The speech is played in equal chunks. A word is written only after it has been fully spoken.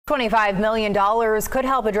$25 million could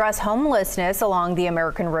help address homelessness along the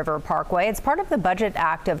American River Parkway. It's part of the Budget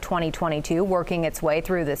Act of 2022 working its way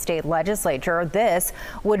through the state legislature. This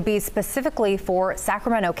would be specifically for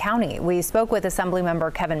Sacramento County. We spoke with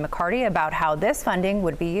Assemblymember Kevin McCarty about how this funding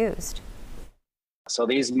would be used. So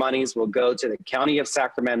these monies will go to the County of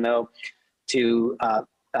Sacramento to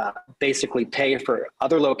basically pay for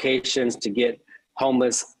other locations to get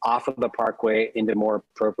homeless off of the parkway into more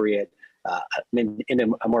appropriate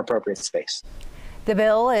in a more appropriate space. The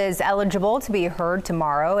bill is eligible to be heard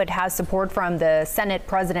tomorrow. It has support from the Senate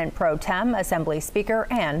President Pro Tem, Assembly Speaker,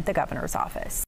 and the governor's office.